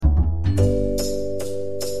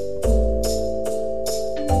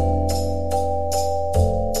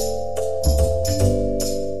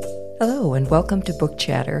Welcome to Book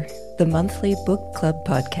Chatter, the monthly book club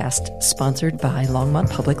podcast sponsored by Longmont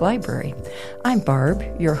Public Library. I'm Barb,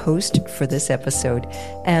 your host for this episode,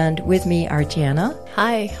 and with me are Jana.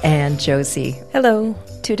 Hi. And Josie. Hello.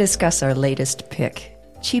 To discuss our latest pick,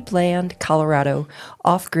 Cheap Land, Colorado,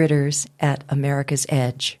 Off-Gridders at America's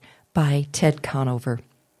Edge by Ted Conover.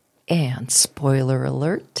 And spoiler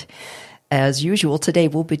alert, as usual, today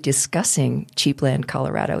we'll be discussing Cheap Land,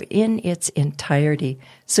 Colorado in its entirety.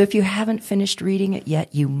 So if you haven't finished reading it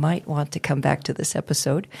yet, you might want to come back to this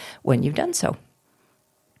episode when you've done so.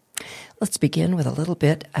 Let's begin with a little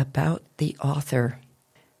bit about the author.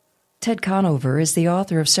 Ted Conover is the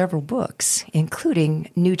author of several books, including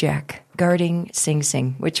New Jack, Guarding Sing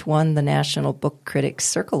Sing, which won the National Book Critics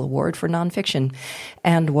Circle Award for nonfiction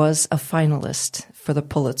and was a finalist for the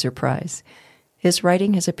Pulitzer Prize. His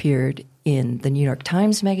writing has appeared in the New York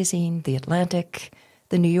Times Magazine, The Atlantic,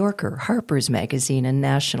 The New Yorker, Harper's Magazine, and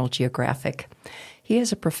National Geographic. He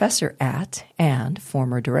is a professor at and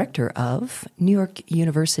former director of New York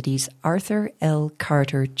University's Arthur L.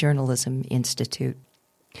 Carter Journalism Institute.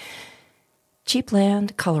 Cheap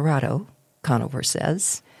Land, Colorado, Conover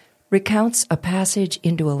says, recounts a passage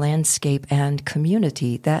into a landscape and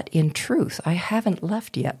community that, in truth, I haven't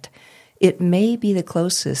left yet. It may be the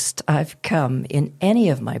closest I've come in any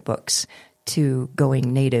of my books to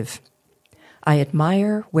going native. I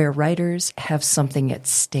admire where writers have something at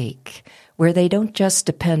stake, where they don't just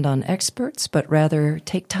depend on experts, but rather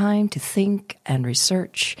take time to think and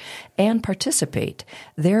research and participate,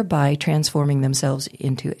 thereby transforming themselves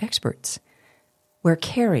into experts. Where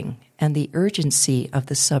caring and the urgency of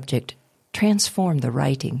the subject transform the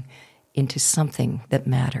writing into something that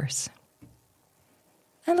matters.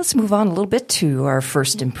 And let's move on a little bit to our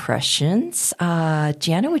first impressions.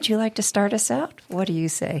 Jana, would you like to start us out? What do you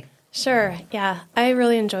say? Sure. Yeah, I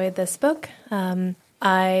really enjoyed this book.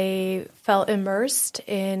 I felt immersed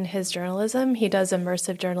in his journalism. He does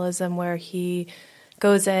immersive journalism where he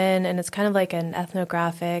goes in and it's kind of like an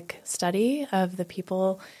ethnographic study of the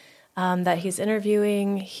people that he's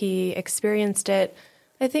interviewing. He experienced it,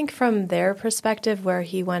 I think, from their perspective, where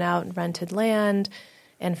he went out and rented land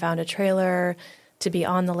and found a trailer to be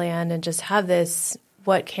on the land and just have this,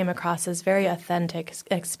 what came across as very authentic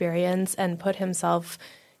experience, and put himself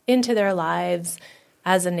into their lives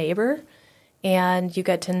as a neighbor. And you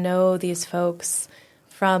get to know these folks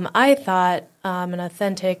from, I thought, an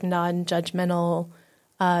authentic, non-judgmental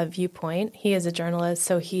viewpoint. He is a journalist,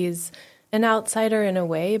 so he's an outsider in a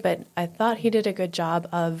way, but I thought he did a good job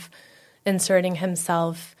of inserting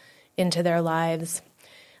himself into their lives.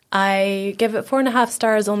 I give it 4.5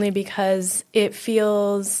 stars only because it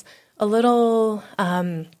feels a little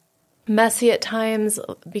messy at times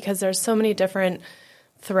because there's so many different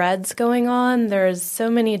threads going on. There's so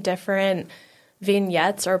many different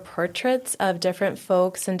vignettes or portraits of different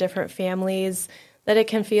folks and different families that it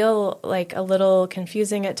can feel like a little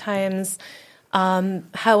confusing at times.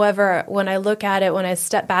 However, when I look at it, when I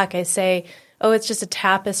step back, I say, oh, it's just a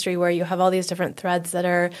tapestry where you have all these different threads that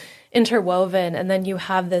are interwoven, and then you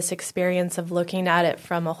have this experience of looking at it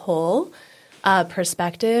from a whole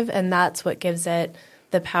perspective, and that's what gives it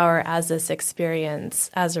the power as this experience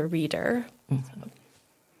as a reader. Mm-hmm.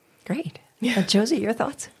 Great. Yeah. Josie, your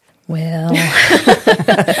thoughts? Well,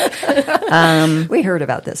 we heard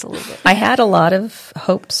about this a little bit. I had a lot of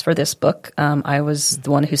hopes for this book. I was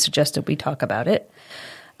the one who suggested we talk about it.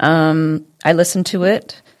 I listened to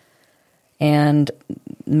it, and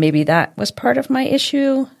maybe that was part of my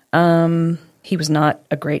issue. He was not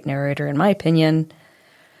a great narrator, in my opinion.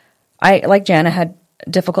 I, like Jana, had a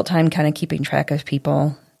difficult time kind of keeping track of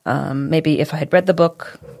people. Maybe if I had read the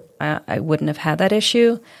book, I wouldn't have had that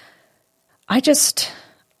issue.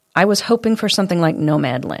 I was hoping for something like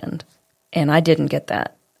Nomadland, and I didn't get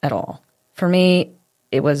that at all. For me,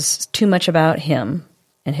 it was too much about him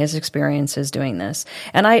and his experiences doing this.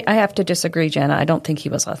 And I have to disagree, Jana. I don't think he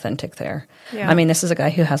was authentic there. Yeah. I mean, this is a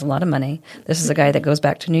guy who has a lot of money. This is a guy that goes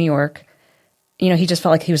back to New York. You know, he just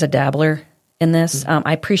felt like he was a dabbler in this. Mm-hmm.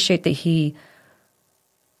 I appreciate that he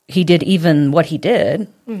did even what he did.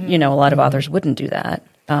 Mm-hmm. You know, a lot of authors wouldn't do that.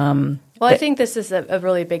 Well, I think this is a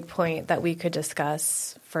really big point that we could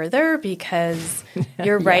discuss further because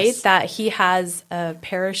you're right that he has a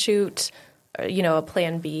parachute, you know, a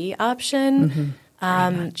plan B option.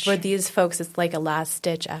 Mm-hmm. For these folks, it's like a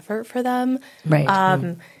last-ditch effort for them.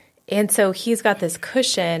 Right. And so he's got this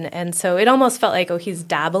cushion, and so it almost felt like, oh, he's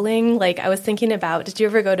dabbling. Like I was thinking about, did you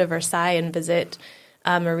ever go to Versailles and visit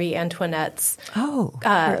Marie Antoinette's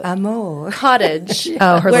her amour cottage?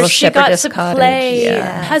 Oh, her where little she got to cottage. play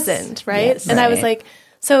peasant, right? Yes. And I was like,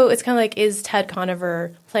 so it's kind of like, is Ted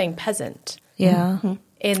Conover playing peasant? Yeah. Mm-hmm.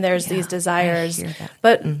 and there's these desires. I hear that.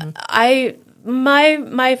 But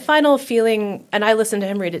my final feeling, and I listened to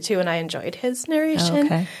him read it too, and I enjoyed his narration,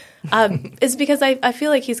 Okay. is because I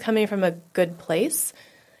feel like he's coming from a good place,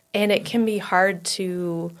 and it can be hard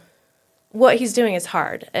to. What he's doing is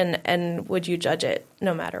hard, and would you judge it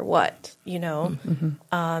no matter what, you know?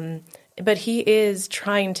 But he is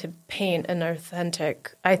trying to paint an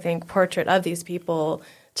authentic, I think, portrait of these people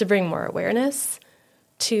to bring more awareness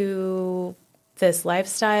to this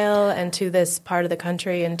lifestyle and to this part of the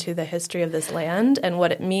country and to the history of this land and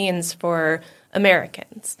what it means for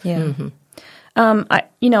Americans. Yeah.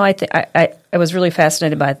 I was really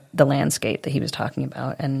fascinated by the landscape that he was talking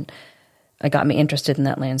about, and it got me interested in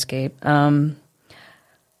that landscape.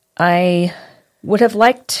 I would have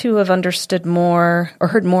liked to have understood more or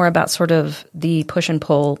heard more about sort of the push and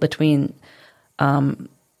pull between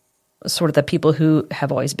sort of the people who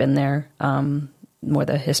have always been there, more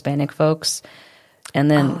the Hispanic folks, and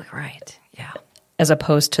then right, yeah, as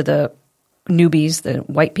opposed to the newbies, the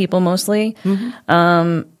white people mostly.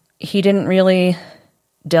 He didn't really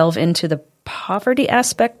delve into the poverty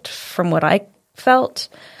aspect from what I felt,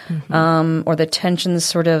 or the tensions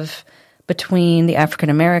sort of between the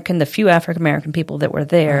the few African American people that were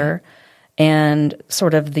there, and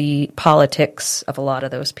sort of the politics of a lot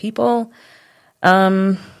of those people.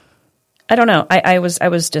 I don't know. I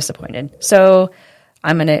was disappointed. So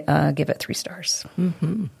I'm going to give it 3 stars.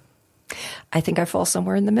 I think I fall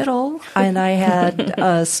somewhere in the middle, and I had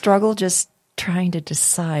a struggle just trying to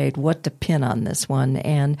decide what to pin on this one,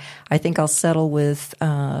 and I think I'll settle with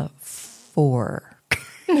 4.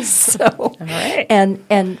 So, All right.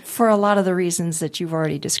 and for a lot of the reasons that you've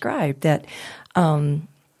already described, that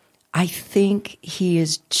I think he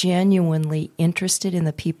is genuinely interested in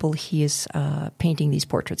the people he is painting these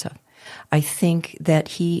portraits of. I think that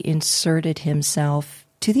he inserted himself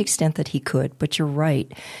to the extent that he could, but you're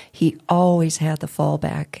right. He always had the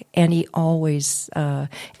fallback, and he always, and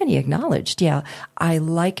he acknowledged, yeah, I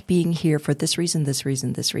like being here for this reason,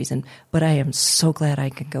 but I am so glad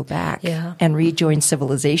I can go back and rejoin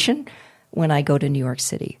civilization when I go to New York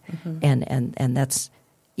City. And that's,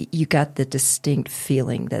 you got the distinct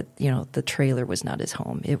feeling that, the trailer was not his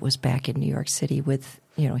home. It was back in New York City with,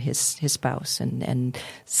 his spouse and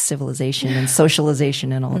civilization and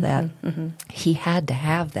socialization and all that. He had to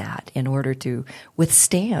have that in order to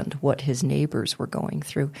withstand what his neighbors were going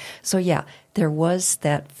through. So yeah, there was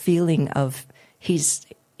that feeling of he's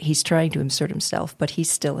trying to insert himself, but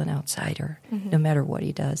he's still an outsider, no matter what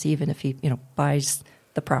he does. Even if he, buys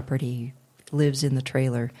the property, lives in the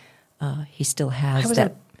trailer, he still has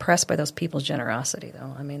that. Impressed by those people's generosity,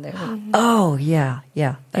 though. I mean, they were oh yeah.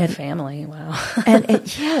 That family. Wow. and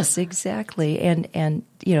yes, exactly. And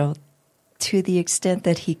to the extent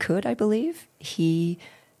that he could, I believe he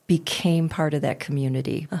became part of that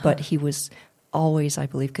community. But he was always, I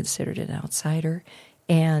believe, considered an outsider.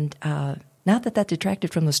 And not that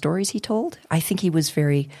detracted from the stories he told. I think he was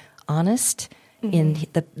very honest in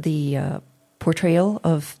the portrayal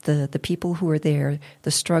of the people who are there, the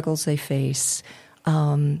struggles they face.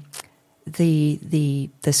 The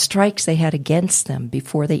strikes they had against them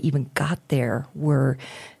before they even got there were,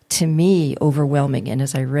 to me, overwhelming. And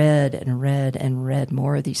as I read and read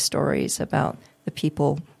more of these stories about the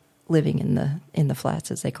people living in the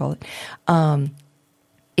flats, as they call it,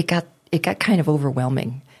 it got kind of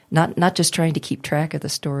overwhelming. Not just trying to keep track of the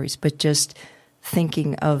stories, but just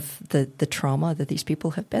thinking of the trauma that these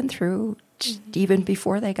people have been through even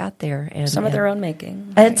before they got there. And some of their own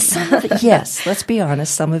making. And some of it, yes, let's be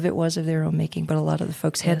honest, some of it was of their own making, but a lot of the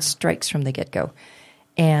folks had strikes from the get-go.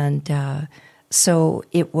 And so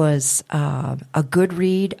it was a good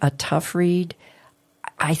read, a tough read.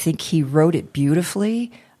 I think he wrote it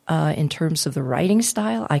beautifully in terms of the writing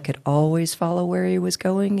style. I could always follow where he was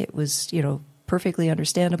going. It was, perfectly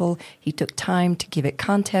understandable. He took time to give it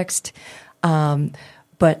context.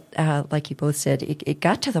 But like you both said, it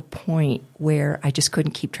got to the point where I just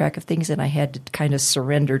couldn't keep track of things, and I had to kind of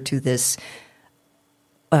surrender to this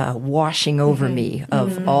washing over me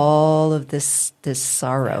of all of this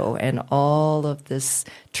sorrow and all of this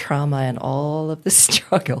trauma and all of this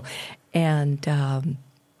struggle. And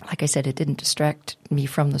like I said, it didn't distract me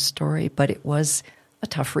from the story, but it was a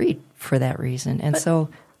tough read for that reason. And so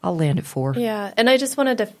I'll land at 4. Yeah, and I just want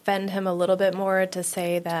to defend him a little bit more to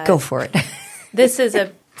say that... Go for it. This is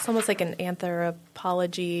it's almost like an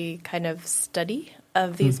anthropology kind of study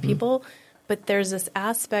of these people, but there's this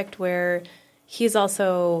aspect where he's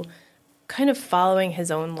also kind of following his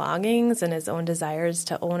own longings and his own desires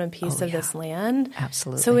to own a piece of this land.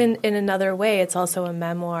 Absolutely. So in another way, it's also a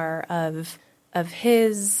memoir of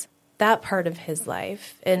that part of his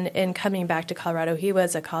life. And coming back to Colorado, he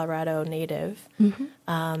was a Colorado native.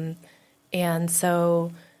 And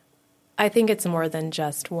so I think it's more than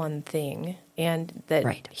just one thing, and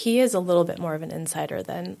that he is a little bit more of an insider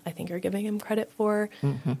than I think you're giving him credit for,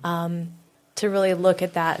 to really look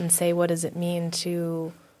at that and say, what does it mean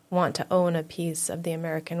to want to own a piece of the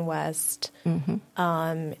American West,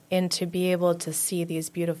 and to be able to see these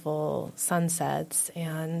beautiful sunsets.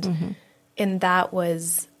 And that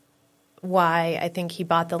was why I think he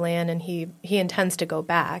bought the land, and he intends to go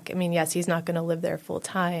back. I mean, yes, he's not going to live there full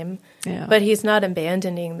time, but he's not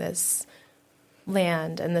abandoning this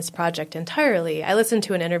land and this project entirely. I listened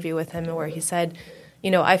to an interview with him where he said,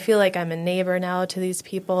 I feel like I'm a neighbor now to these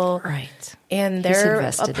people. Right. And they're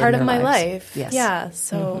a part of my life. Yes. Yeah.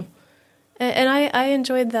 So, and I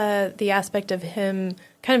enjoyed the aspect of him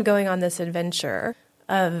kind of going on this adventure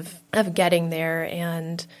of getting there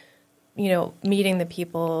and, meeting the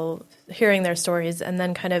people, hearing their stories, and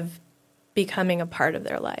then kind of becoming a part of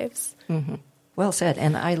their lives. Well said.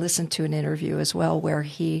 And I listened to an interview as well where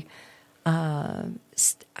he,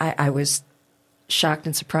 I was shocked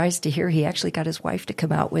and surprised to hear he actually got his wife to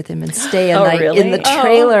come out with him and stay a night in the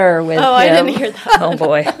trailer with him. I didn't hear that. Oh,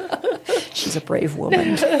 boy. She's a brave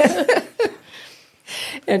woman.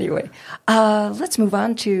 Anyway, let's move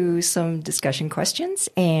on to some discussion questions,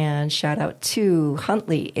 and shout out to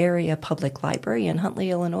Huntley Area Public Library in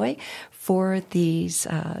Huntley, Illinois, for these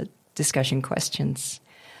discussion questions.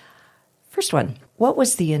 First one, what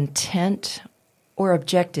was the intent or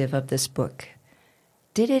objective of this book?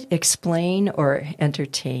 Did it explain or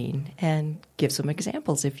entertain? And give some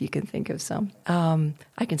examples if you can think of some.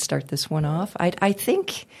 I can start this one off. I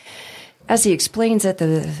think, as he explains at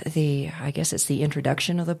I guess it's the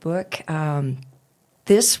introduction of the book,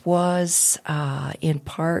 this was in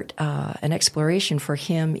part an exploration for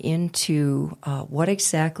him into what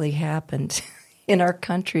exactly happened in our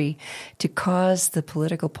country to cause the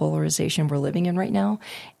political polarization we're living in right now.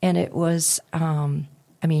 And it was,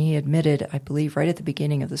 he admitted, I believe, right at the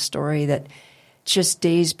beginning of the story that just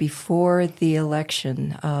days before the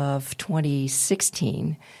election of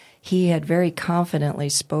 2016, he had very confidently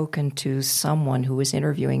spoken to someone who was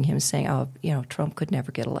interviewing him saying, Trump could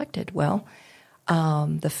never get elected. Well,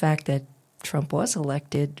 the fact that Trump was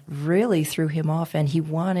elected really threw him off, and he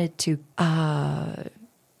wanted to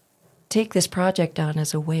take this project on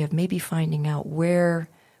as a way of maybe finding out what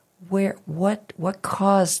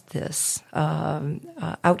caused this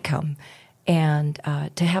outcome, and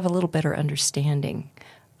to have a little better understanding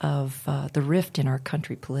of the rift in our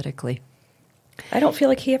country politically. I don't feel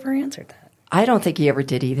like he ever answered that. I don't think he ever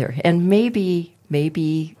did either. And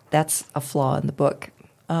maybe that's a flaw in the book.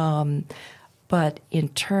 But in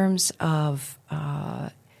terms of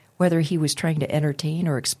whether he was trying to entertain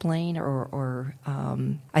or explain or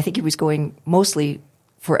I think he was going mostly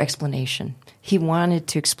for explanation. He wanted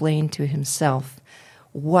to explain to himself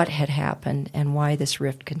what had happened and why this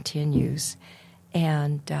rift continues.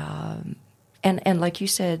 And like you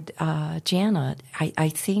said, Jana, I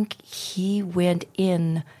think he went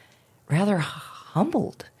in rather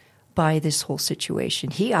humbled by this whole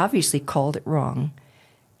situation. He obviously called it wrong,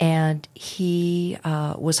 and he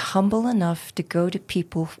was humble enough to go to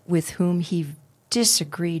people with whom he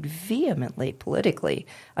disagreed vehemently politically.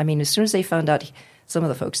 I mean, as soon as they found out, some of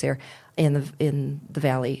the folks there in the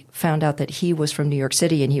Valley found out that he was from New York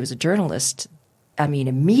City and he was a journalist, I mean,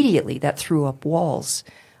 immediately that threw up walls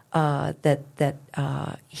that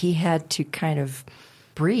he had to kind of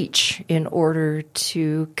breach in order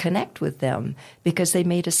to connect with them, because they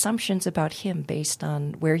made assumptions about him based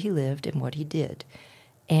on where he lived and what he did.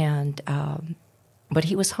 And but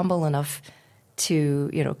he was humble enough to,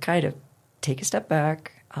 kind of take a step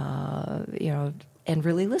back, and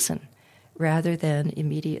really listen, rather than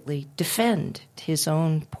immediately defend his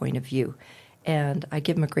own point of view. And I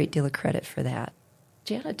give him a great deal of credit for that.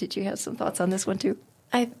 Jana, did you have some thoughts on this one too?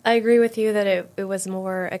 I agree with you that it was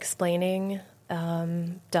more explaining,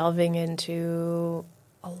 delving into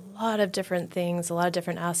a lot of different things, a lot of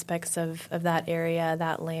different aspects of that area,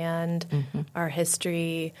 that land, our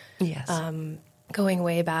history, yes, going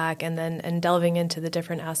way back, and delving into the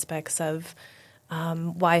different aspects of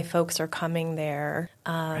why folks are coming there.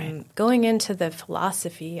 Right. Going into the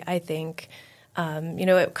philosophy, I think,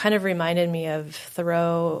 it kind of reminded me of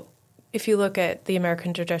Thoreau. If you look at the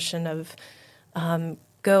American tradition of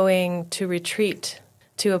going to retreat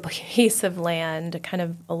to a piece of land kind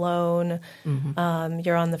of alone,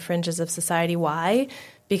 you're on the fringes of society. Why?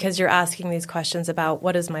 Because you're asking these questions about,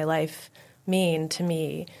 what does my life mean to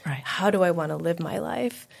me? Right. How do I want to live my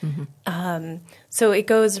life? So it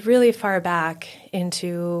goes really far back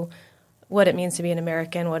into what it means to be an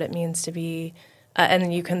American, what it means to be, and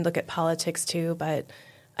then you can look at politics too, but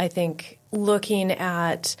I think looking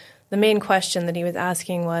at the main question that he was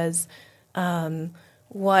asking was,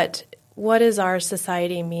 what does our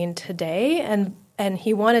society mean today? And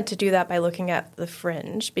he wanted to do that by looking at the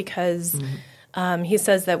fringe because he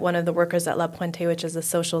says that one of the workers at La Puente, which is a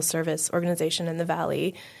social service organization in the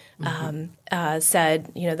Valley,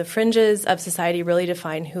 said, the fringes of society really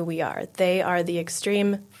define who we are. They are the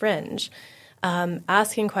extreme fringe,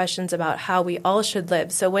 asking questions about how we all should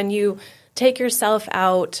live. So when you take yourself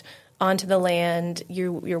out onto the land,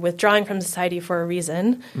 you're withdrawing from society for a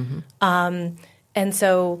reason. And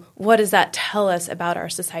so what does that tell us about our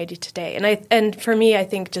society today? And for me, I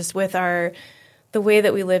think just with the way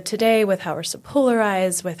that we live today, with how we're so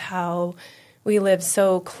polarized, with how we live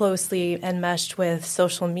so closely and meshed with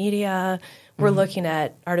social media, we're looking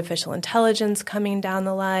at artificial intelligence coming down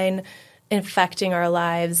the line, infecting our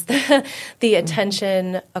lives, the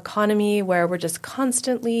attention economy where we're just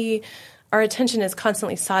constantly, our attention is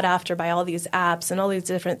constantly sought after by all these apps and all these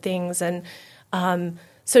different things. And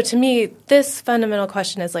so to me, this fundamental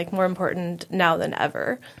question is like more important now than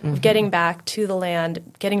ever. Getting back to the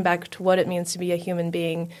land, getting back to what it means to be a human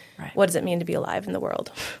being. Right. What does it mean to be alive in the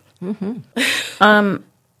world?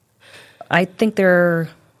 I think to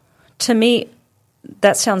me,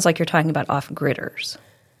 that sounds like you're talking about off-gridders.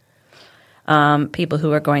 People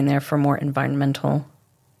who are going there for more environmental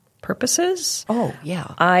purposes. Oh,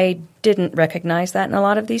 yeah. I didn't recognize that in a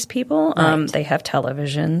lot of these people. Right. They have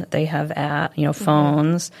television. They have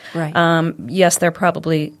phones. Right. Yes, they're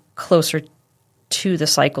probably closer to the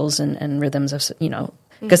cycles and rhythms of,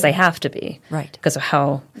 because they have to be. Right. Because of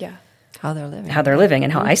how they're living. How they're living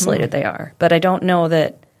and how isolated they are. But I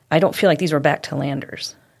don't feel like these were back to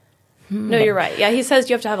landers. No, you're right. Yeah, he says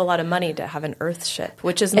you have to have a lot of money to have an Earth ship,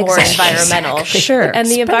 which is more environmental. Exactly. Sure. And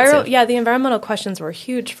the environmental questions were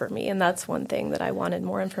huge for me, and that's one thing that I wanted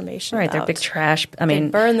more information about. Right, they're big trash. They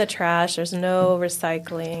burn the trash. There's no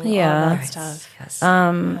recycling, all that stuff. Yes.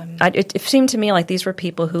 It seemed to me like these were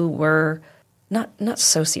people who were not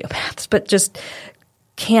sociopaths, but just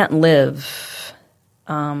can't live.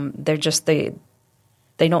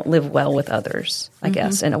 They don't live well with others, I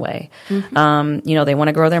guess, in a way. They want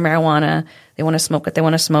to grow their marijuana. They want to smoke what they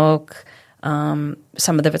want to smoke. Some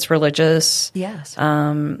of it's religious. Yes.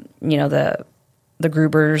 The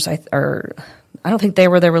Grubers, I don't think they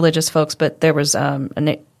were the religious folks, but there was, I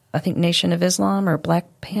think, Nation of Islam or Black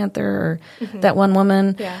Panther or that one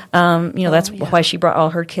woman. Yeah. That's why she brought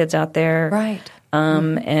all her kids out there. Right.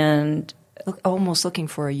 And almost looking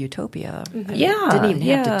for a utopia. Yeah. Didn't even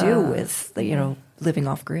have to do with, living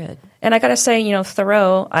off grid. And I got to say,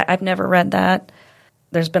 Thoreau, I've never read that.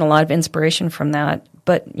 There's been a lot of inspiration from that.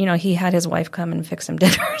 But, he had his wife come and fix him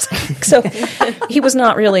dinners. So he was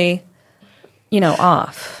not really,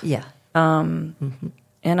 off. Yeah. And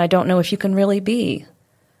I don't know if you can really be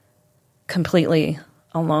completely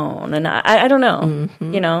alone. And I don't know,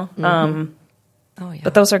 Oh, yeah.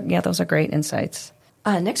 But those are great insights.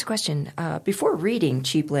 Next question. Before reading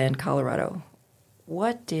Cheap Land, Colorado,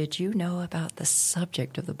 what did you know about the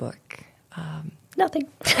subject of the book? Nothing.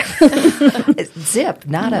 Zip,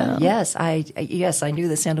 nada. No. Yes, I knew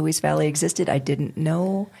the San Luis Valley existed. I didn't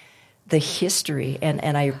know the history,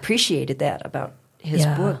 and I appreciated that about his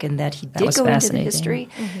book, and that he did go into the history,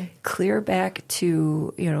 clear back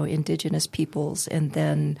to indigenous peoples, and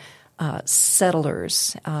then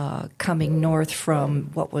settlers coming north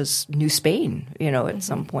from what was New Spain, at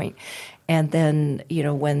some point. And then,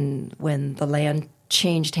 when the land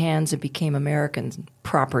changed hands and became American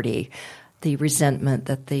property, the resentment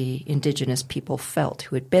that the indigenous people felt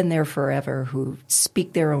who had been there forever, who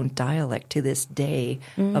speak their own dialect to this day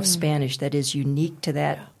of Spanish that is unique to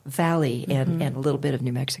that valley and a little bit of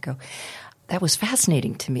New Mexico. That was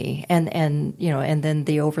fascinating to me. And then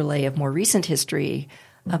the overlay of more recent history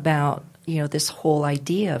about this whole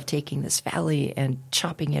idea of taking this valley and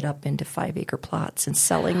chopping it up into 5-acre plots and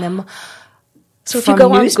selling them. So if you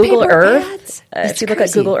go on Google Earth, if you look at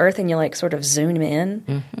crazy. Google Earth and you sort of zoom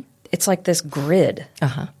in, it's like this grid.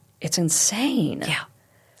 It's insane. Yeah.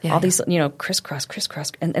 All these crisscross,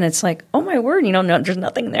 and it's like, oh my word, there's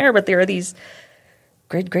nothing there, but there are these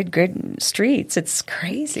grid streets. It's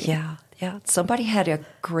crazy. Yeah. Somebody had a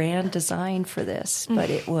grand design for this, but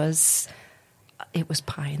it was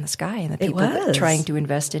pie in the sky, and the people that trying to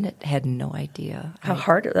invest in it had no idea how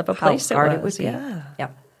hard of a place it would be. Yeah.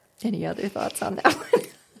 Any other thoughts on that one?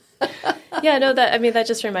 that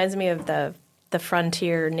just reminds me of the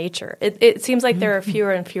frontier nature. It seems like there are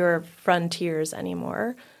fewer and fewer frontiers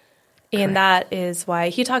anymore, and that is why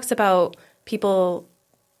he talks about people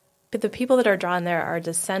the people that are drawn there are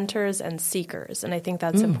dissenters and seekers, and I think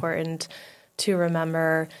that's important to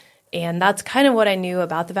remember. And that's kind of what I knew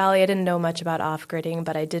about the Valley. I didn't know much about off-gridding,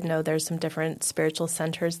 but I did know there's some different spiritual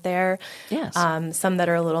centers there. Yes. Some that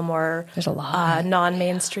are a little more There's a lot.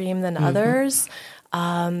 Non-mainstream than others.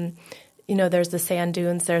 There's the sand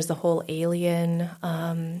dunes. There's the whole alien.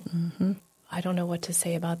 I don't know what to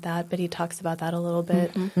say about that, but he talks about that a little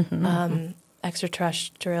bit.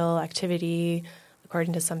 Extraterrestrial activity,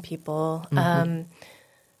 according to some people.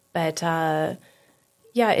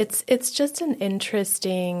 It's just an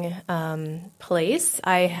interesting place.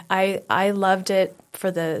 I loved it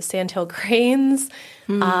for the sandhill cranes.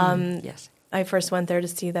 Yes. I first went there to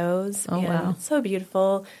see those. Oh, wow. It's so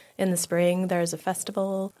beautiful. In the spring, there's a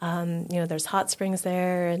festival. There's hot springs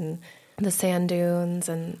there and the sand dunes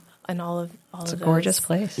and all of It's a those. gorgeous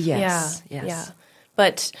place. Yes. Yeah, Yes. yeah.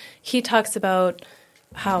 But he talks about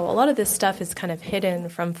how a lot of this stuff is kind of hidden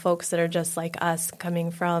from folks that are just like us,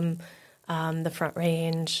 coming from the Front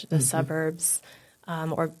Range, the suburbs,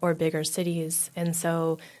 or bigger cities. And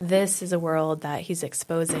so this is a world that he's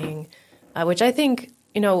exposing, which I think,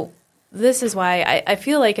 this is why I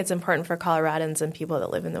feel like it's important for Coloradans and people that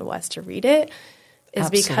live in the West to read it, is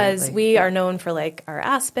because Absolutely. we are known for like our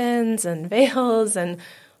Aspens and Vales and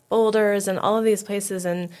Boulders and all of these places,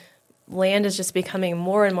 and land is just becoming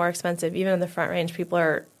more and more expensive. Even in the Front Range, people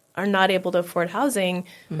are not able to afford housing.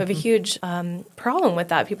 We have a huge problem with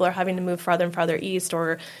that. People are having to move farther and farther east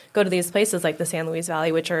or go to these places like the San Luis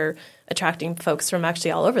Valley, which are attracting folks from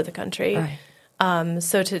actually all over the country. Right.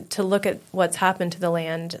 So to look at what's happened to the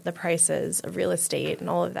land, the prices of real estate and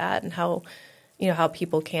all of that, and how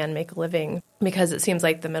people can make a living, because it seems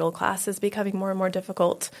like the middle class is becoming more and more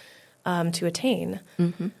difficult to attain.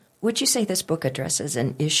 Would you say this book addresses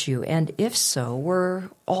an issue? And if so,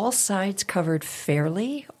 were all sides covered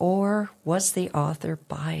fairly, or was the author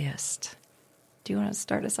biased? Do you want to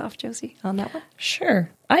start us off, Josie, on that one?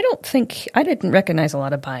 Sure. I didn't recognize a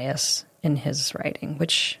lot of bias in his writing,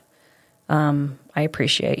 which I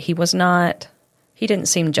appreciate. He didn't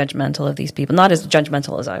seem judgmental of these people, not as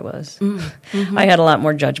judgmental as I was. I had a lot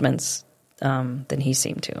more judgments than he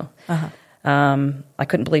seemed to. I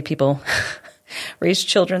couldn't believe people raised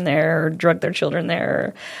children there or drugged their children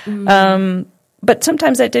there. But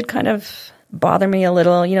sometimes that did kind of bother me a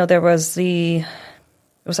little. There was it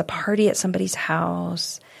was a party at somebody's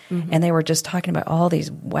house, and they were just talking about all these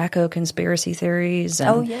wacko conspiracy theories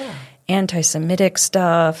and anti-Semitic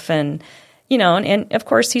stuff, and and of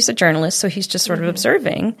course he's a journalist, so he's just sort of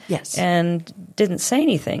observing, and didn't say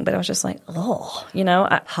anything. But I was just like,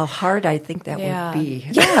 How hard I think that would be.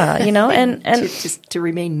 and to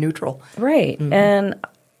remain neutral. right. And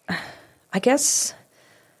I guess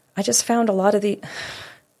I just found a lot of the,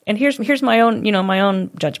 and here's my own my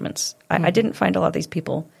own judgments. I didn't find a lot of these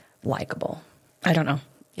people likable. I don't know.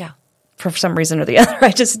 Yeah. For some reason or the other,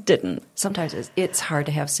 I just didn't. Sometimes it's hard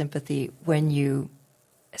to have sympathy when you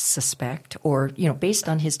suspect, or based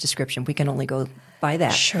on his description, we can only go by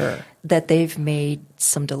that. Sure. That they've made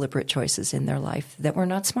some deliberate choices in their life that were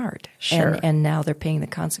not smart. Sure. And now they're paying the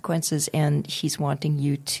consequences, and he's wanting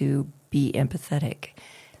you to be empathetic.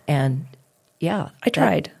 And I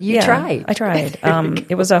tried. You tried. I tried.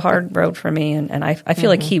 It was a hard road for me, and I feel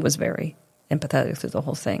like he was very empathetic through the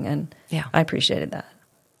whole thing, and I appreciated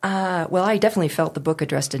that. Well, I definitely felt the book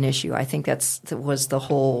addressed an issue. I think that was the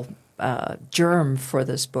whole germ for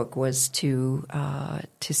this book, was to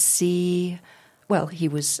see. Well, he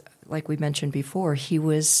was, like we mentioned before, he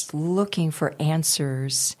was looking for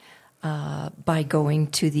answers by going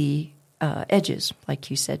to the edges,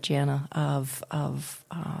 like you said, Jana, of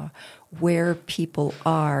where people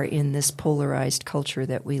are in this polarized culture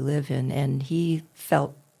that we live in, and he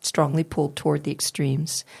felt strongly pulled toward the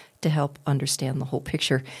extremes to help understand the whole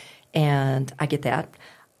picture. And I get that.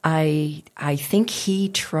 I think he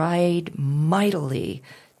tried mightily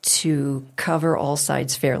to cover all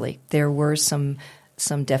sides fairly. There were some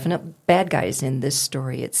definite bad guys in this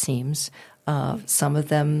story, it seems. Some of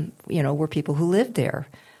them, were people who lived there.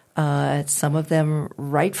 Some of them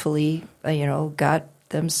rightfully, got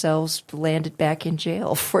themselves landed back in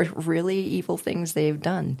jail for really evil things they've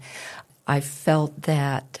done. I felt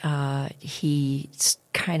that he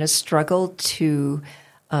kind of struggled to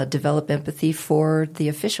develop empathy for the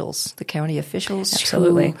officials, the county officials,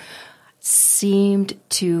 Absolutely. who seemed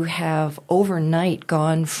to have overnight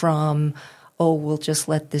gone from, we'll just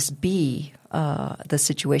let this be, the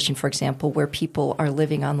situation, for example, where people are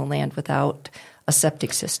living on the land without a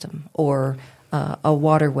septic system or a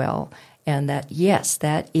water well, and that, yes,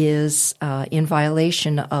 that is in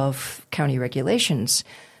violation of county regulations,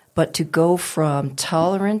 But to go from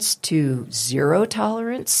tolerance to zero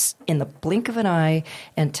tolerance in the blink of an eye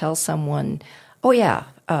and tell someone, oh, yeah,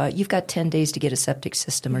 you've got 10 days to get a septic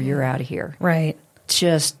system or you're out of here. Right.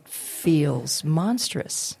 Just feels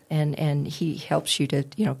monstrous. And he helps you to,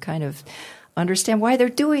 kind of understand why they're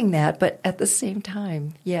doing that. But at the same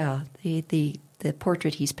time, yeah, the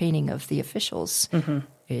portrait he's painting of the officials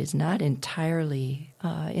is not entirely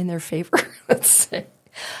in their favor, let's say.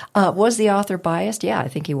 Was the author biased? Yeah, I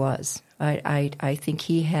think he was. I think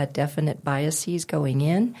he had definite biases going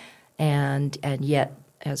in, and yet,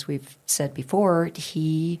 as we've said before,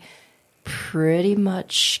 he pretty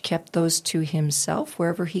much kept those to himself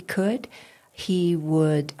wherever he could. He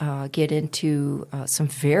would get into some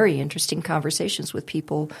very interesting conversations with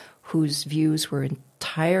people whose views were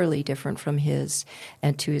entirely different from his,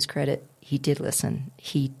 and to his credit, he did listen.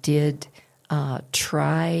 He did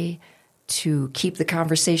try to keep the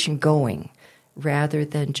conversation going rather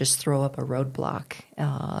than just throw up a roadblock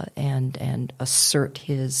and assert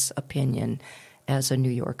his opinion as a New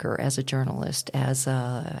Yorker, as a journalist, as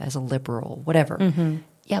a liberal, whatever.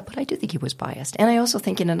 Yeah, but I do think he was biased. And I also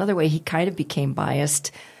think in another way he kind of became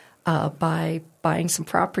biased by buying some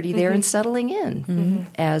property there and settling in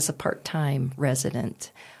as a part-time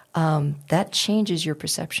resident. That changes your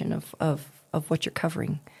perception of what you're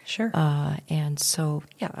covering. Sure. And so,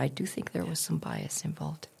 yeah, I do think there was some bias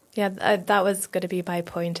involved. Yeah, that was going to be my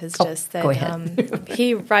point, is just that go ahead.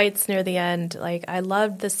 He writes near the end, like, I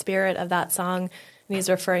loved the spirit of that song, and he's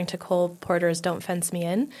referring to Cole Porter's Don't Fence Me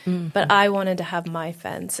In, but I wanted to have my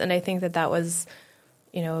fence. And I think that was,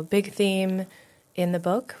 a big theme in the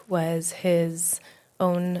book was his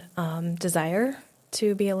own desire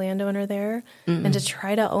to be a landowner there and to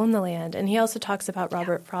try to own the land. And he also talks about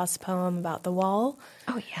Robert Frost's poem about the wall.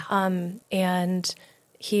 Oh, yeah. And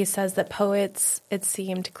he says that poets, it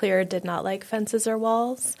seemed clear, did not like fences or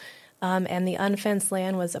walls, and the unfenced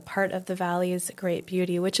land was a part of the valley's great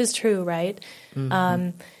beauty, which is true, right?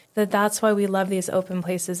 That's why we love these open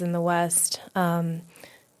places in the West, and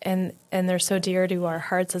they're so dear to our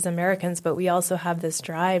hearts as Americans, but we also have this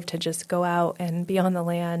drive to just go out and be on the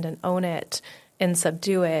land and own it and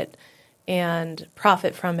subdue it and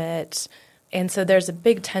profit from it. And so there's a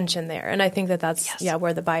big tension there. And I think that's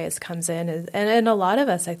where the bias comes in. And a lot of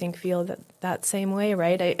us, I think, feel that same way,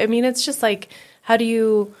 right? I mean, it's just like,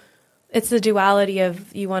 it's the duality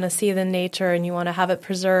of you want to see the nature and you want to have it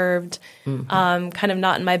preserved, kind of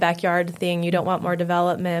not in my backyard thing. You don't want more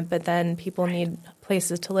development, but then people need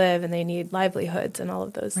places to live and they need livelihoods and all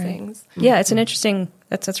of those things. Yeah, it's an interesting,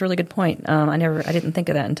 that's a really good point. I didn't think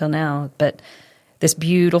of that until now, but this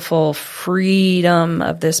beautiful freedom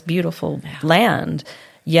of this beautiful land,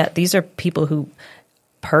 yet these are people who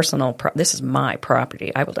this is my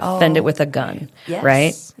property. I will defend it with a gun,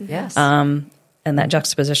 right? Yes. And that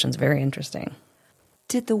juxtaposition is very interesting.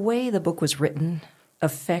 Did the way the book was written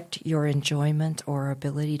affect your enjoyment or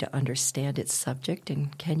ability to understand its subject?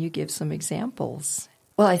 And can you give some examples?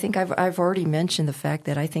 Well, I think I've already mentioned the fact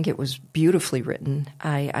that I think it was beautifully written.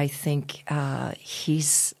 I think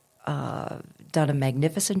he's done a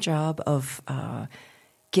magnificent job of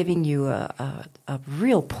giving you a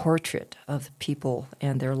real portrait of the people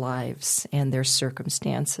and their lives and their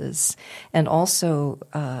circumstances, and also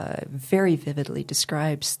very vividly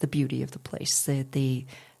describes the beauty of the place, the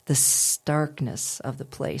starkness of the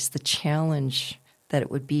place, the challenge that it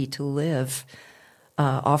would be to live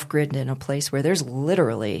off-grid in a place where there's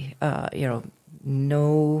literally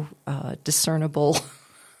no discernible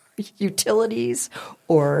utilities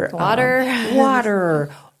or water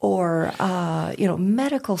or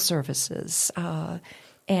medical services,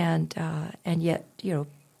 and yet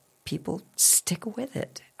people stick with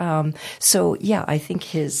it. So yeah, I think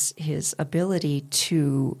his ability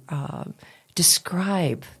to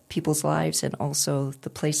describe people's lives and also the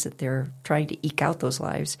place that they're trying to eke out those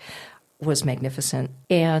lives was magnificent.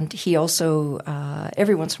 And he also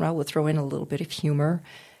every once in a while would throw in a little bit of humor.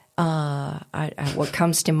 What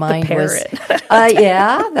comes to mind was,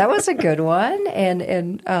 that was a good one.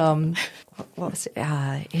 And what was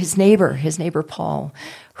it? His neighbor Paul,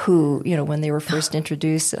 who, when they were first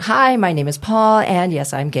introduced, hi, my name is Paul, and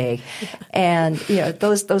yes, I'm gay. And,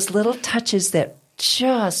 those little touches that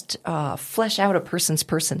just flesh out a person's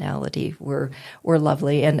personality were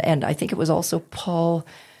lovely. And I think it was also Paul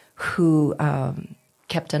who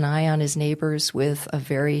kept an eye on his neighbors with a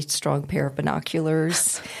very strong pair of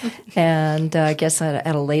binoculars. And I guess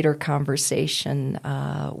at a later conversation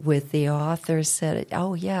with the author said,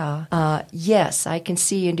 oh, yeah, yes, I can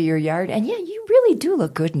see into your yard. And, yeah, you really do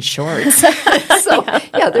look good in shorts. So,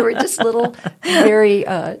 there were just little very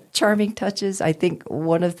charming touches. I think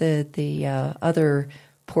one of the other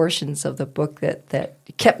portions of the book that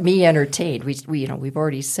kept me entertained. We've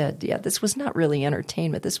already said, this was not really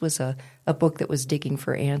entertainment. This was a book that was digging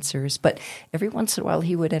for answers. But every once in a while,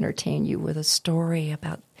 he would entertain you with a story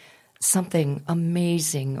about something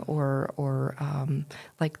amazing, or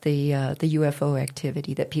like the UFO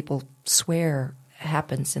activity that people swear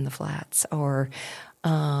happens in the flats, or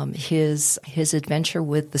his adventure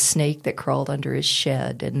with the snake that crawled under his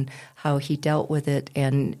shed, and how he dealt with it,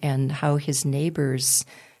 and how his neighbors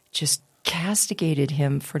just castigated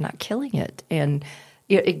him for not killing it. And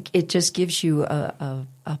it just gives you a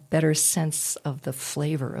better sense of the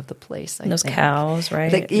flavor of the place. I those think. Cows,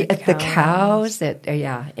 right? The cows that,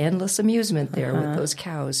 endless amusement there with those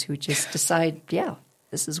cows who just decide,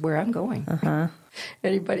 this is where I'm going.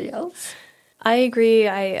 Anybody else? I agree.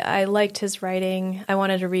 I liked his writing. I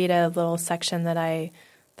wanted to read a little section that I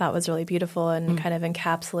thought was really beautiful and kind of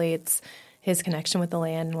encapsulates his connection with the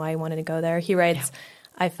land and why he wanted to go there. He writes,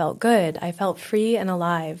 I felt good. I felt free and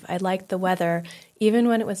alive. I liked the weather, even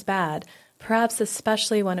when it was bad, perhaps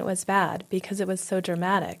especially when it was bad, because it was so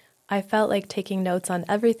dramatic. I felt like taking notes on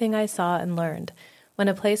everything I saw and learned. When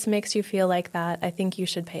a place makes you feel like that, I think you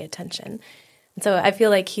should pay attention. And so I feel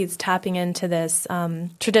like he's tapping into this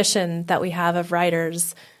tradition that we have of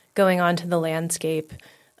writers going onto the landscape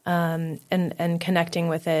and connecting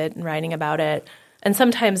with it and writing about it. And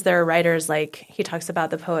sometimes there are writers, like he talks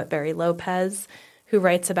about the poet Barry Lopez, who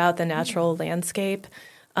writes about the natural landscape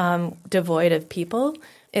devoid of people.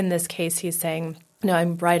 In this case, he's saying, no,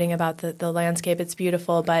 I'm writing about the landscape. It's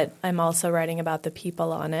beautiful, but I'm also writing about the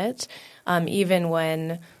people on it, even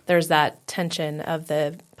when there's that tension of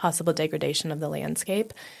the possible degradation of the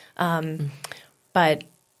landscape. But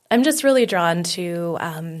I'm just really drawn to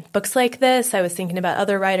books like this. I was thinking about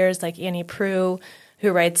other writers like Annie Proulx,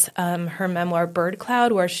 who writes her memoir Bird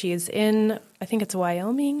Cloud, where she's in, I think it's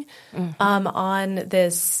Wyoming, on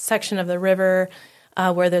this section of the river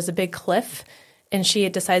where there's a big cliff. And she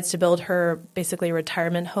decides to build her basically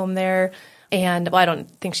retirement home there. And I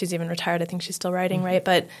don't think she's even retired. I think she's still writing, right?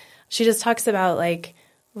 But she just talks about like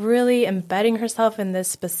really embedding herself in this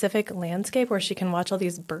specific landscape where she can watch all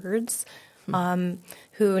these birds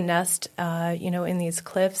who nest, in these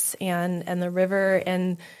cliffs and the river,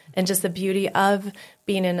 and just the beauty of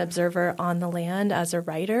being an observer on the land as a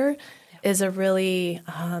writer is a really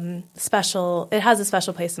special. It has a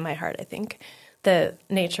special place in my heart, I think, the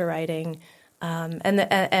nature writing.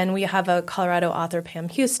 And we have a Colorado author, Pam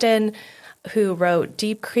Houston, who wrote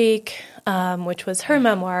Deep Creek, which was her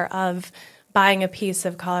memoir of buying a piece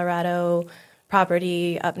of Colorado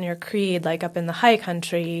property up near Creed, like up in the high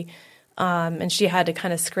country. And she had to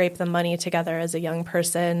kind of scrape the money together as a young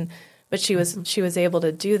person, but she was able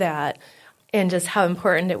to do that, and just how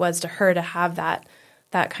important it was to her to have that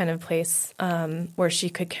kind of place where she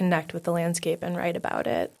could connect with the landscape and write about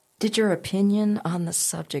it. Did your opinion on the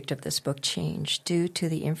subject of this book change due to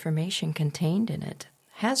the information contained in it?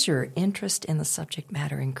 Has your interest in the subject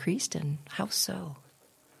matter increased, and how so?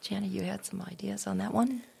 Jana, you had some ideas on that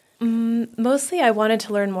one? Mostly I wanted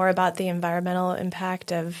to learn more about the environmental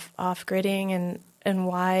impact of off-gridding and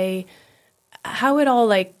why, how it all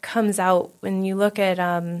like comes out when you look at,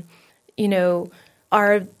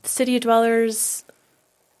 are city dwellers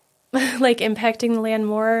like impacting the land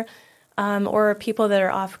more, or people that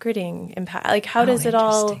are off-gridding impact? Like how does it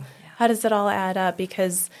all add up?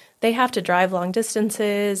 Because they have to drive long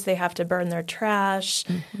distances, they have to burn their trash,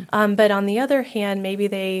 but on the other hand, maybe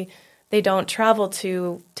they don't travel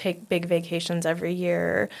to take big vacations every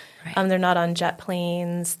year. Right. They're not on jet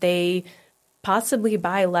planes. They possibly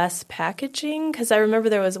buy less packaging. Because I remember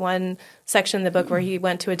there was one section in the book where he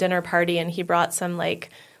went to a dinner party and he brought some like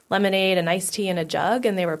lemonade and iced tea in a jug,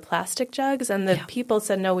 and they were plastic jugs. And the people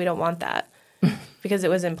said, no, we don't want that because it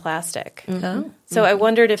was in plastic. So I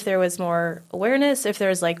wondered if there was more awareness, if there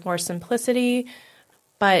was like more simplicity.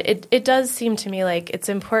 But it does seem to me like it's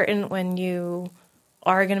important when you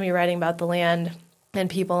are going to be writing about the land and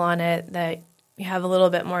people on it that you have a little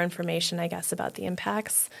bit more information, I guess, about the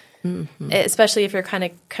impacts, especially if you're kind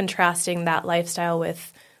of contrasting that lifestyle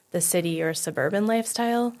with the city or suburban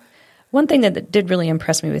lifestyle. One thing that did really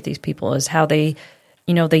impress me with these people is how they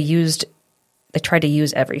tried to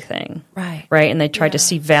use everything. Right. And they tried to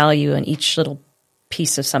see value in each little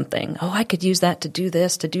piece of something. Oh, I could use that to do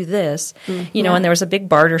this, and there was a big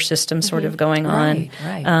barter system sort of going on.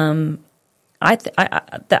 Right. I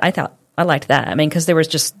thought I liked that. I mean, because there was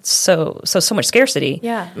just so much scarcity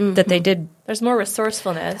that they did. There's more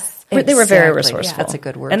resourcefulness. Exactly. They were very resourceful. Yeah, that's a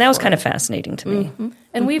good word. And that was kind of fascinating to me.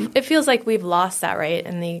 And it feels like we've lost that, right,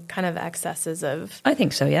 in the kind of excesses of I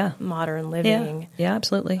think so, yeah. modern living. Yeah,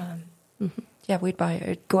 absolutely. we'd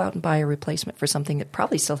go out and buy a replacement for something that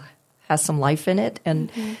probably still has some life in it.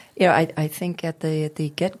 And I think at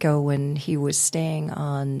the get-go when he was staying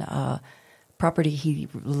on property he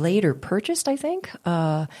later purchased, I think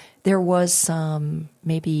there was some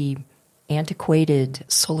maybe antiquated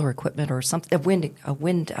solar equipment or something, a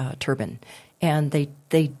wind turbine. And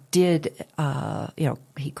they did,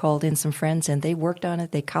 he called in some friends and they worked on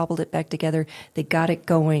it. They cobbled it back together. They got it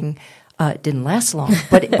going. It didn't last long.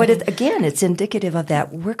 But again, it's indicative of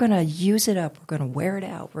that. We're going to use it up. We're going to wear it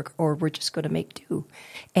out. Or we're just going to make do.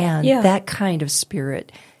 And that kind of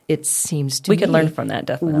spirit, it seems to me. We can learn from that,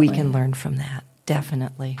 definitely. We can learn from that,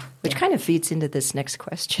 definitely. Which kind of feeds into this next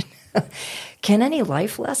question. Can any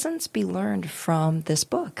life lessons be learned from this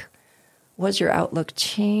book? Was your outlook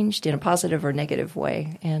changed in a positive or negative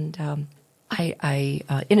way? And I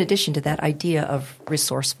in addition to that idea of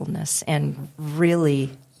resourcefulness and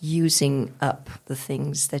really using up the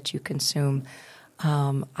things that you consume,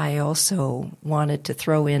 I also wanted to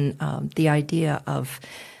throw in the idea of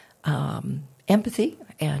empathy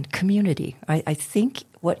and community. I think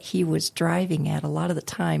what he was driving at a lot of the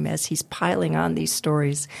time as he's piling on these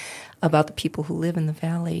stories about the people who live in the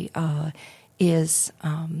valley is...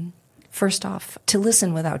 First off, to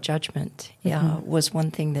listen without judgment was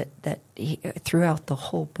one thing that he, throughout the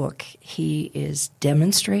whole book he is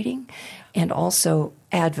demonstrating and also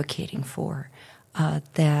advocating for,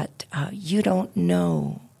 that you don't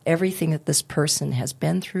know everything that this person has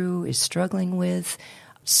been through, is struggling with,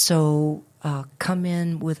 so come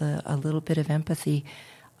in with a little bit of empathy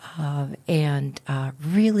and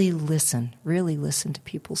really listen to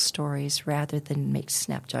people's stories rather than make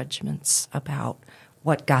snap judgments about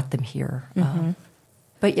what got them here.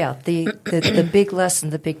 But yeah, the big lesson,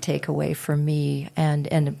 the big takeaway for me,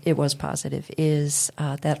 and it was positive, is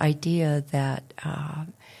that idea that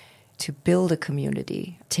to build a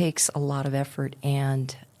community takes a lot of effort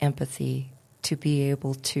and empathy to be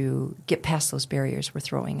able to get past those barriers we're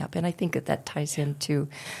throwing up. And I think that ties into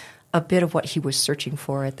a bit of what he was searching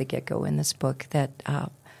for at the get-go in this book, that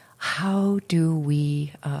how do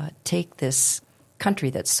we take this country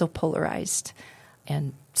that's so polarized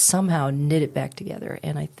and somehow knit it back together.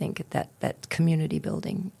 And I think that community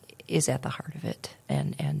building is at the heart of it.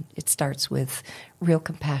 And it starts with real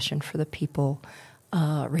compassion for the people,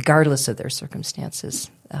 regardless of their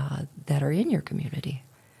circumstances, that are in your community.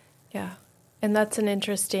 Yeah. And that's an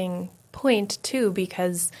interesting point, too,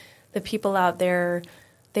 because the people out there,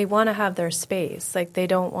 they want to have their space. Like, they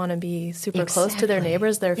don't want to be super close to their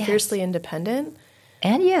neighbors. They're fiercely independent.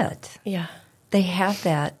 And yet, they have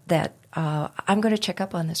that I'm going to check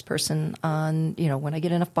up on this person on, when I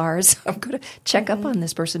get enough bars, I'm going to check up on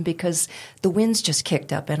this person because the wind's just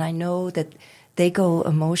kicked up. And I know that they go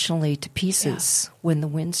emotionally to pieces when the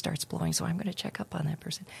wind starts blowing. So I'm going to check up on that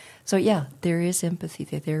person. So there is empathy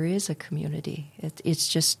there. There is a community. It's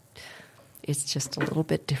just a little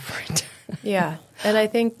bit different. Yeah. And I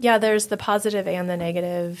think, there's the positive and the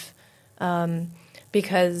negative,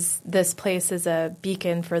 because this place is a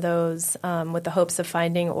beacon for those with the hopes of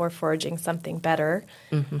finding or forging something better.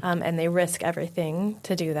 And they risk everything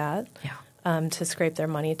to do that, to scrape their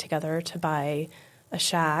money together to buy a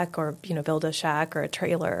shack or, build a shack or a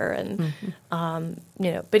trailer. And,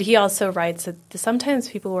 but he also writes that sometimes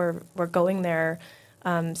people were going there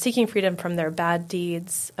seeking freedom from their bad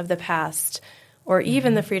deeds of the past or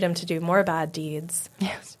even the freedom to do more bad deeds.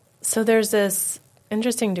 Yes. So there's this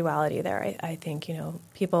interesting duality there, I think,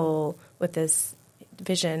 people with this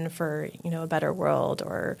vision for, a better world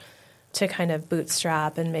or to kind of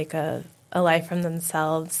bootstrap and make a life from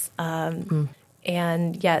themselves.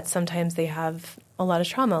 And yet sometimes they have a lot of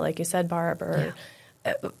trauma, like you said, Barb, or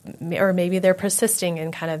maybe they're persisting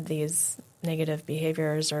in kind of these negative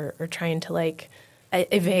behaviors or trying to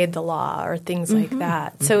evade the law or things like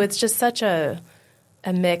that. So it's just such a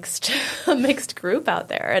mixed group out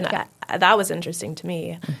there. And that was interesting to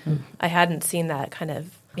me. I hadn't seen that kind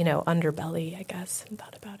of, underbelly, I guess, and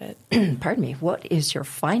thought about it. Pardon me. What is your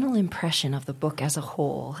final impression of the book as a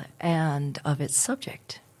whole and of its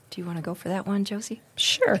subject? Do you want to go for that one, Josie?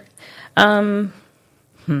 Sure.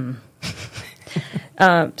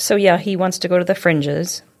 So, he wants to go to the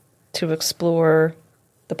fringes to explore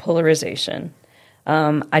the polarization.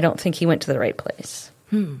 I don't think he went to the right place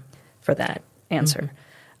for that answer.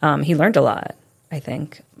 He learned a lot, I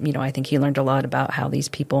think. I think he learned a lot about how these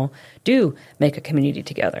people do make a community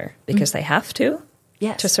together because they have to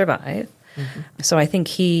survive. So I think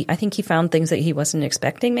he found things that he wasn't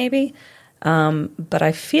expecting maybe. But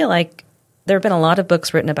I feel like there have been a lot of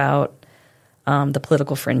books written about the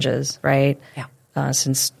political fringes, right? Yeah.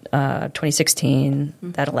 since 2016,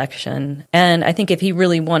 that election. And I think if he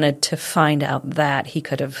really wanted to find out that, he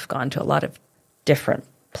could have gone to a lot of different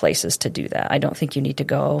places to do that. I don't think you need to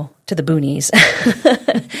go to the boonies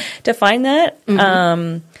to find that.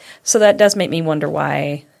 So that does make me wonder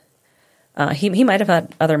why he might have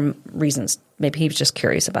had other reasons. Maybe he was just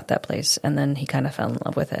curious about that place, and then he kind of fell in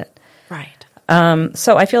love with it. Right.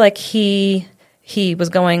 So I feel like he was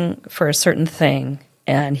going for a certain thing,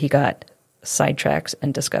 and he got sidetracked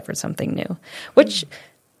and discovered something new, which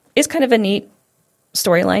is kind of a neat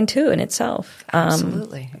storyline too in itself.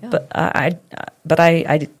 Absolutely. Yeah. But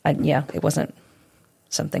I it wasn't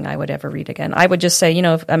something I would ever read again. I would just say,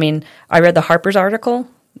 I read the Harper's article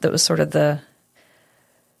that was sort of the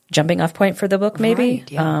jumping off point for the book, maybe.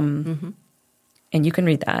 Right, yeah. And you can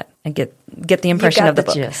read that and get the impression of the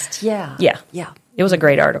book. Gist. Yeah. Yeah. Yeah. It was a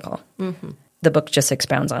great article. The book just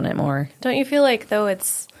expounds on it more. Don't you feel like, though,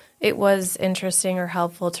 it was interesting or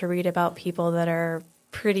helpful to read about people that are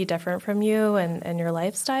pretty different from you and your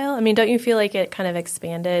lifestyle? I mean, don't you feel like it kind of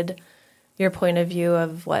expanded your point of view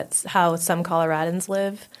of how some Coloradans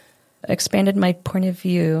live? Expanded my point of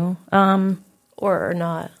view. Or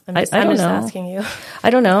not? I'm just know. asking you. I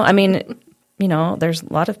don't know. I mean, there's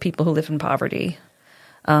a lot of people who live in poverty.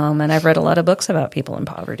 And I've read a lot of books about people in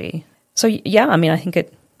poverty. So, yeah, I mean, I think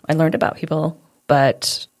I learned about people,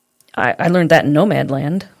 but I learned that in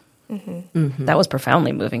Nomadland. That was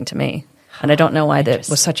profoundly moving to me. And I don't know why that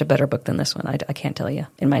was such a better book than this one. I can't tell you,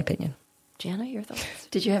 in my opinion. Jana, your thoughts?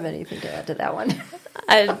 Did you have anything to add to that one?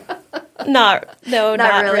 Not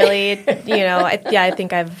really. really. I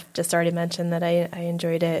think I've just already mentioned that I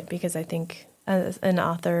enjoyed it because I think as an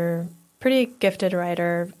author, pretty gifted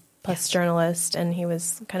writer plus journalist, and he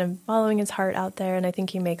was kind of following his heart out there, and I think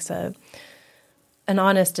he makes an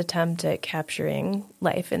honest attempt at capturing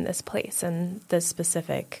life in this place and this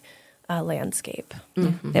specific landscape.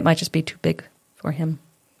 It might just be too big for him,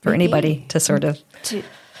 for anybody to sort of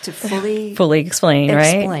to fully explain,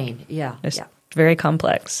 right? Explain, yeah. It's very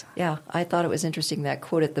complex. Yeah, I thought it was interesting, that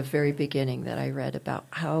quote at the very beginning that I read about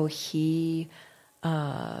how he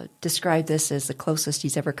described this as the closest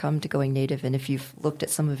he's ever come to going native. And if you've looked at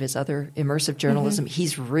some of his other immersive journalism,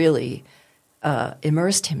 he's really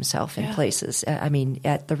immersed himself in places, I mean,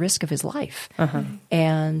 at the risk of his life.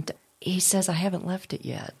 And he says, I haven't left it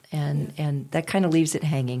yet. And that kind of leaves it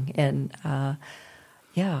hanging. And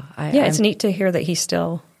it's neat to hear that he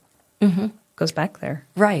still goes back there.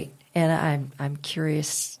 Right. And I'm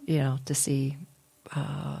curious, to see,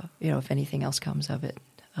 if anything else comes of it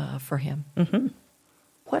for him.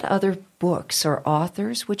 What other books or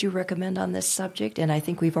authors would you recommend on this subject? And I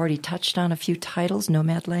think we've already touched on a few titles,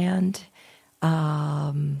 Nomadland.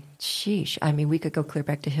 I mean, we could go clear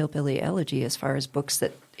back to Hillbilly Elegy as far as books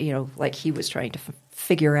that, like he was trying to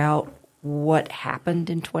figure out what happened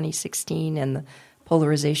in 2016 and the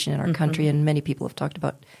polarization in our country. And many people have talked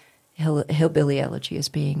about Hillbilly Elegy as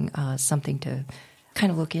being something to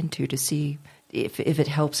kind of look into to see if it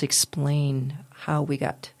helps explain how we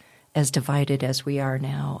got as divided as we are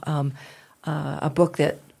now. A book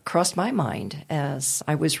that crossed my mind as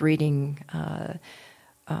I was reading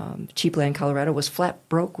Cheap Land, Colorado, was Flat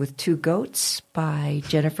Broke with Two Goats by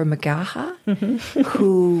Jennifer McGaha,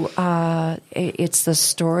 who it's the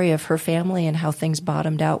story of her family and how things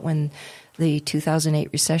bottomed out when the 2008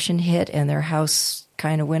 recession hit and their house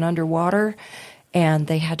kind of went underwater, and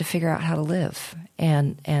they had to figure out how to live,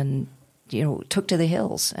 and took to the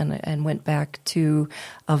hills and went back to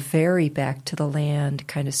a very back to the land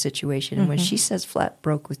kind of situation. And when she says flat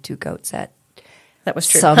broke with two goats, that was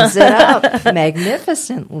true. Sums it up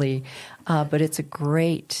magnificently. But it's a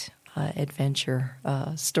great adventure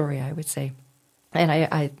story, I would say. And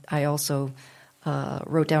I also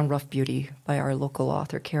wrote down Rough Beauty by our local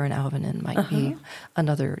author, Karen Alvinen, might be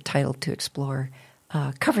another title to explore,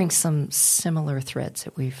 covering some similar threads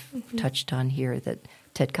that we've touched on here that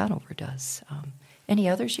Ted Conover does. Any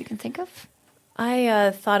others you can think of?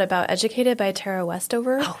 I thought about Educated by Tara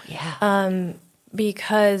Westover. Oh, yeah.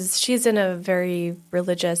 Because she's in a very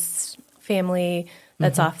religious family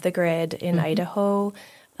that's off the grid in Idaho.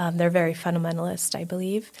 They're very fundamentalist, I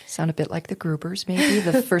believe. Sound a bit like the Grubers, maybe,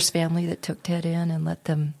 the first family that took Ted in and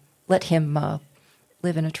let him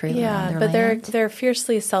live in a trailer on their land. They're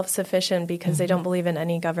fiercely self-sufficient because they don't believe in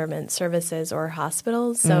any government services or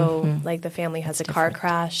hospitals. So, like, the family has a car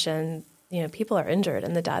crash and, people are injured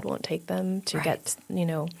and the dad won't take them to get,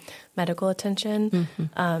 medical attention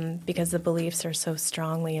because the beliefs are so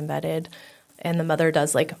strongly embedded. And the mother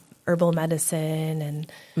does, like, herbal medicine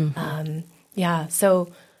and,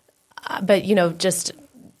 but, just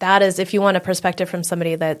that is, if you want a perspective from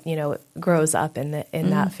somebody that, grows up in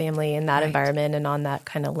that family, in that environment, and on that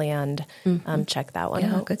kind of land, check that one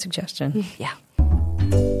out. Good suggestion. Yeah.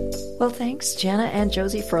 Well, thanks, Jana and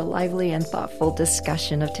Josie, for a lively and thoughtful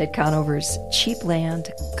discussion of Ted Conover's Cheap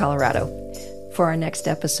Land, Colorado. For our next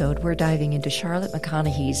episode, we're diving into Charlotte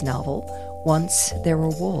McConaughey's novel, Once There Were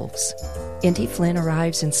Wolves. Inti Flynn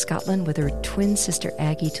arrives in Scotland with her twin sister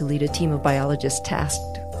Aggie to lead a team of biologists tasked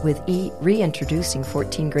with reintroducing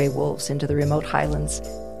 14 gray wolves into the remote highlands.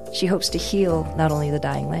 She hopes to heal not only the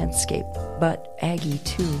dying landscape, but Aggie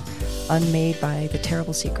too, unmade by the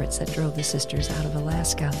terrible secrets that drove the sisters out of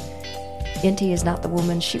Alaska. Inti is not the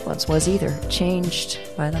woman she once was either, changed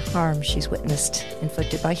by the harm she's witnessed,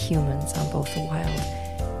 inflicted by humans on both the wild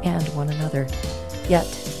and one another. Yet,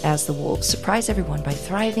 as the wolves surprise everyone by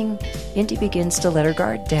thriving, Inti begins to let her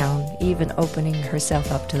guard down, even opening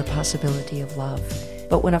herself up to the possibility of love.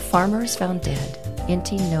 But when a farmer is found dead,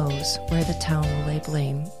 Inti knows where the town will lay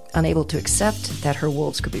blame. Unable to accept that her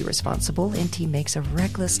wolves could be responsible, Inti makes a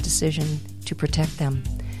reckless decision to protect them.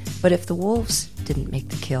 But if the wolves didn't make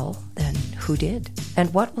the kill, then who did?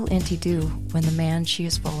 And what will Inti do when the man she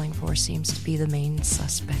is falling for seems to be the main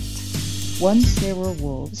suspect? Once There Were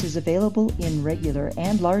Wolves is available in regular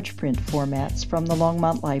and large print formats from the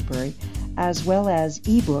Longmont Library, as well as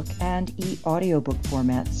ebook and e-audiobook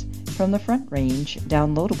formats from the Front Range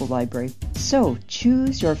downloadable library. So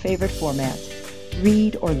choose your favorite format.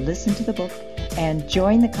 Read or listen to the book and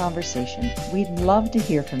join the conversation. We'd love to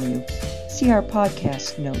hear from you. See our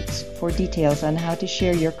podcast notes for details on how to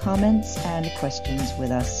share your comments and questions with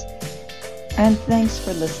us. And thanks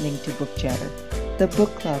for listening to Book Chatter, the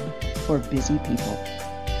book club for busy people.